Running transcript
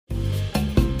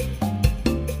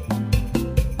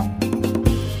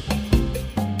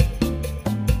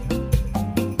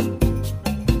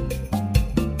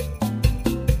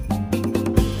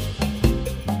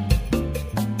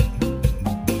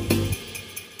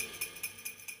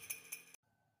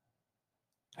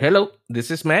Hello,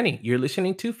 this is Manny. You're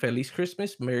listening to Feliz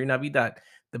Christmas, Merry Navidad,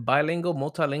 the bilingual,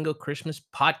 multilingual Christmas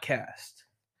podcast.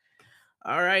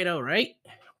 All right.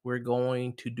 We're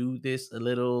going to do this a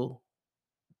little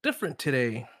different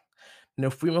today.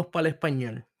 Nos fuimos para el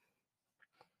español.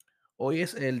 Hoy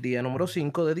es el día número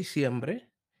 5 de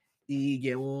diciembre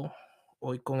y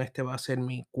hoy con este va a ser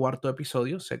mi cuarto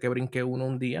episodio. Sé que brinqué uno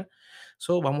un día,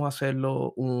 so vamos a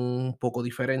hacerlo un poco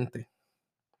diferente.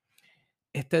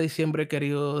 Este diciembre he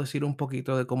querido decir un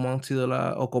poquito de cómo han sido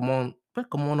o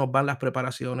cómo nos van las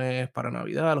preparaciones para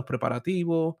Navidad, los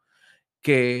preparativos,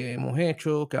 qué hemos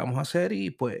hecho, qué vamos a hacer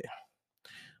y pues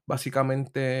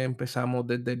básicamente empezamos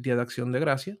desde el Día de Acción de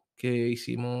Gracias, que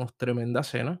hicimos tremenda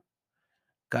cena.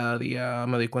 Cada día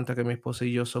me doy cuenta que mi esposa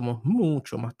y yo somos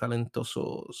mucho más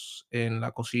talentosos en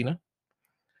la cocina.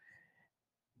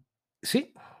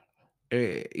 Sí,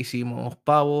 hicimos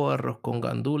pavo, arroz con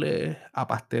gandules,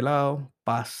 apastelado,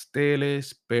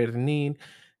 pasteles, pernil,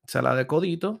 ensalada de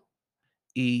codito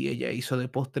y ella hizo de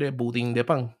postre budín de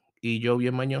pan. Y yo,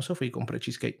 bien mañoso, fui y compré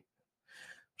cheesecake.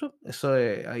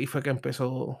 Ahí fue que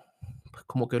empezó pues,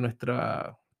 como que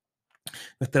nuestra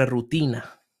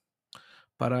rutina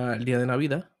para el día de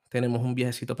Navidad. Tenemos un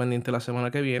viajecito pendiente la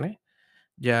semana que viene.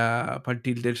 Ya a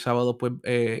partir del sábado, pues,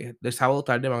 del sábado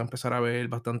tarde van a empezar a ver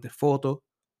bastantes fotos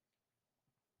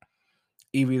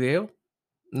y videos.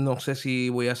 No sé si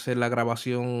voy a hacer la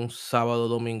grabación sábado,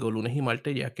 domingo, lunes y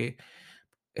martes, ya que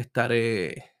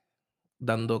estaré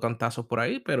dando cantazos por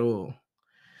ahí, pero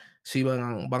sí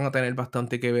van a tener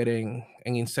bastante que ver en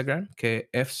Instagram, que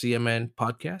FCMN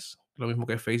Podcast, lo mismo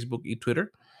que Facebook y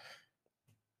Twitter.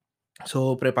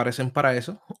 So, prepárense para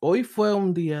eso. Hoy fue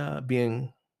un día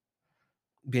bien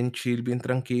chill, bien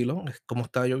tranquilo. Como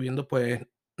estaba lloviendo, pues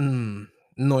mm,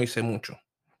 no hice mucho.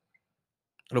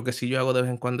 Lo que sí yo hago de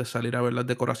vez en cuando es salir a ver las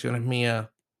decoraciones mías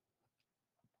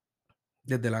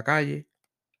desde la calle,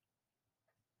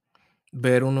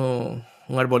 ver un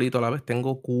arbolito a la vez.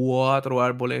 Tengo 4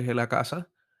 árboles en la casa.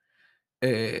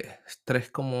 3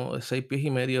 como de 6 pies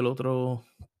y medio, el otro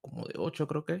como de 8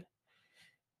 creo que.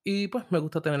 Y pues me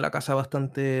gusta tener la casa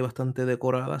bastante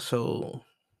decorada. So,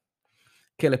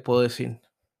 ¿qué les puedo decir?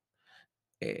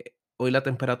 Hoy la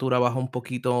temperatura bajó un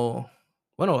poquito,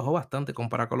 bueno, bajó bastante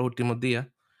comparado con los últimos días,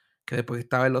 que después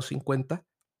estaba en los 50,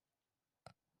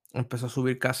 empezó a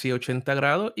subir casi 80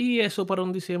 grados y eso para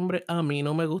un diciembre a mí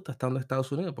no me gusta estando en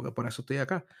Estados Unidos, porque por eso estoy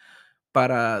acá,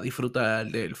 para disfrutar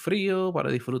del frío,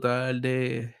 para disfrutar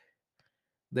de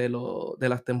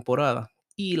las temporadas.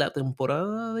 Y la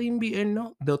temporada de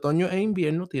invierno, de otoño e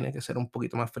invierno, tiene que ser un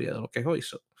poquito más fría de lo que es hoy,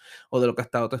 o de lo que ha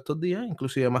estado todos estos días,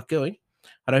 inclusive más que hoy.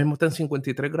 Ahora mismo está en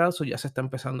 53 grados, so ya se está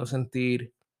empezando a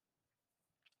sentir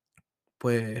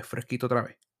pues fresquito otra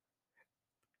vez.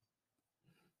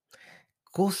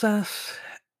 Cosas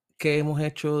que hemos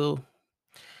hecho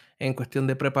en cuestión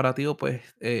de preparativo, pues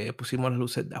pusimos las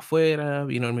luces de afuera,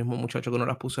 vino el mismo muchacho que no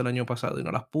las puso el año pasado y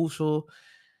no las puso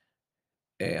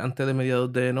antes de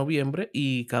mediados de noviembre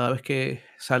y cada vez que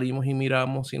salimos y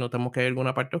miramos y notamos que hay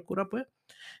alguna parte oscura, pues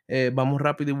vamos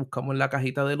rápido y buscamos en la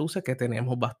cajita de luces, que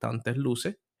tenemos bastantes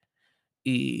luces,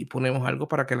 y ponemos algo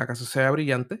para que la casa sea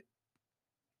brillante.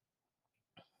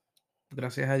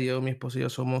 Gracias a Dios, mi esposo y yo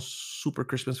somos super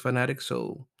Christmas fanatics,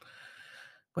 so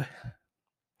pues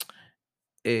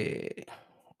eh,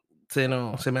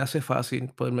 se me hace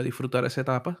fácil poderme disfrutar esa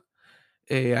etapa.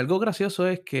 Algo gracioso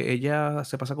es que ella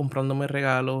se pasa comprándome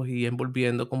regalos y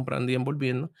envolviendo, comprando y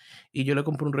envolviendo. Y yo le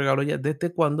compré un regalo ya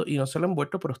desde cuando y no se lo he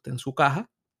envuelto, pero está en su caja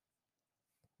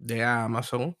de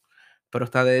Amazon, pero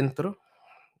está dentro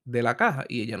de la caja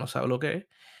y ella no sabe lo que es.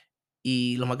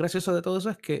 Y lo más gracioso de todo eso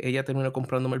es que ella terminó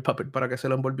comprándome el papel para que se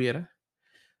lo envolviera.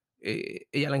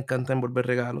 Ella le encanta envolver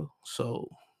regalos, so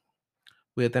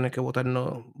voy a tener que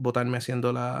botarme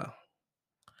haciendo la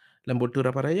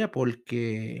envoltura para ella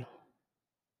porque,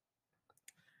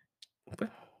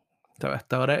 pues,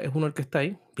 hasta ahora es uno el que está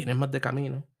ahí, tiene más de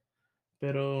camino.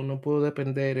 Pero no puedo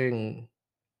depender en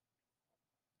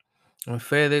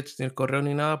FedEx, ni el correo,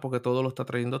 ni nada, porque todo lo está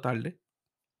trayendo tarde.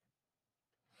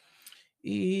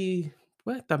 Y,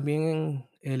 pues, también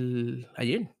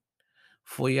ayer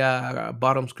fui a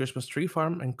Bottom's Christmas Tree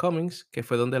Farm en Cummings, que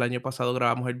fue donde el año pasado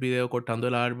grabamos el video cortando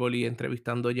el árbol y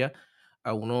entrevistando ya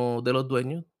a uno de los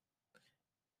dueños.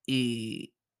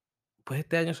 Y, pues,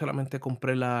 este año solamente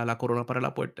compré la corona para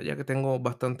la puerta, ya que tengo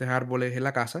bastantes árboles en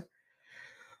la casa.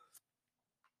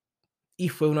 Y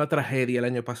fue una tragedia el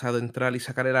año pasado entrar y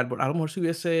sacar el árbol. A lo mejor si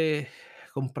hubiese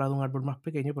comprado un árbol más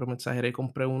pequeño, pero me exageré,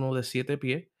 compré uno de 7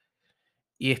 pies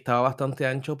y estaba bastante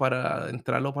ancho para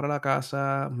entrarlo para la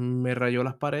casa, me rayó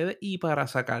las paredes y para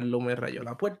sacarlo me rayó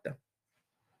la puerta.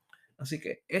 Así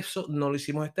que eso no lo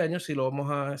hicimos este año, si lo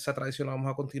vamos a esa tradición la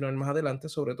vamos a continuar más adelante,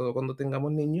 sobre todo cuando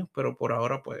tengamos niños, pero por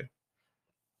ahora, pues,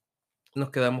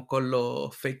 nos quedamos con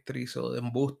los fake trees o de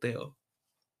embuste o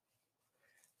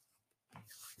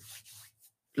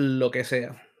lo que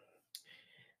sea.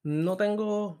 No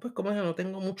tengo, pues, como dije, no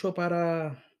tengo mucho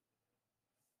para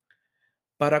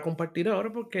compartir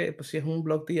ahora porque, pues, si es un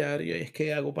blog diario y es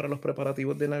que hago para los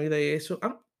preparativos de Navidad y eso.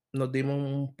 Nos dimos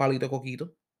un palito de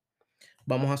coquito.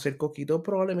 Vamos a hacer coquito,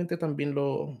 probablemente también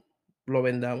lo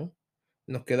vendamos.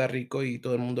 Nos queda rico y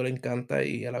todo el mundo le encanta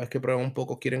y a la vez que prueban un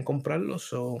poco quieren comprarlo,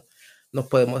 so nos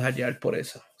podemos dejar llevar por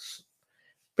eso.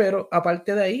 Pero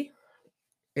aparte de ahí,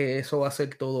 eso va a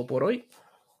ser todo por hoy.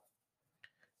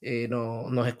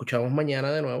 Nos escuchamos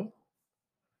mañana de nuevo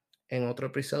en otro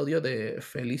episodio de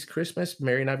Feliz Christmas,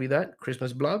 Merry Navidad,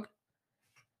 Christmas Blog.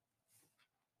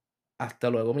 Hasta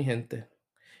luego, mi gente.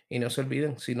 Y no se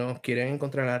olviden, si nos quieren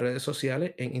encontrar en las redes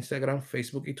sociales, en Instagram,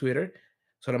 Facebook y Twitter,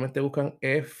 solamente buscan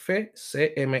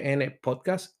FCMN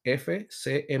Podcast,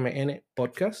 FCMN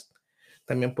Podcast.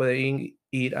 También pueden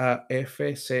ir a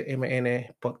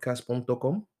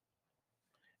fcmnpodcast.com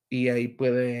y ahí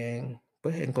pueden,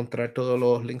 pues, encontrar todos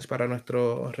los links para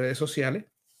nuestras redes sociales.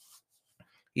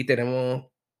 Y tenemos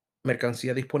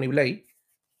mercancía disponible ahí: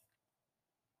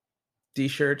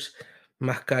 t-shirts,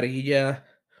 mascarillas,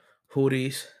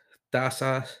 hoodies,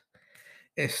 tazas,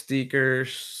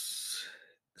 stickers,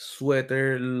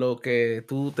 suéter, lo que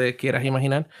tú te quieras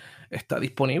imaginar, está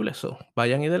disponible. So,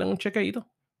 vayan y denle un chequeito.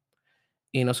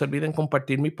 Y no se olviden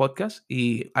compartir mi podcast.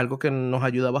 Y algo que nos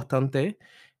ayuda bastante es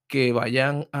que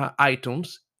vayan a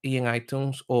iTunes y en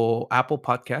iTunes o Apple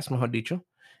Podcast, mejor dicho,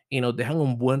 y nos dejan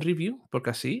un buen review,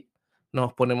 porque así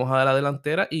nos ponemos a la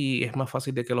delantera y es más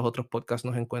fácil de que los otros podcasts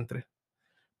nos encuentren.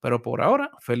 Pero por ahora,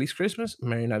 feliz Christmas,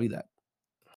 Merry Navidad.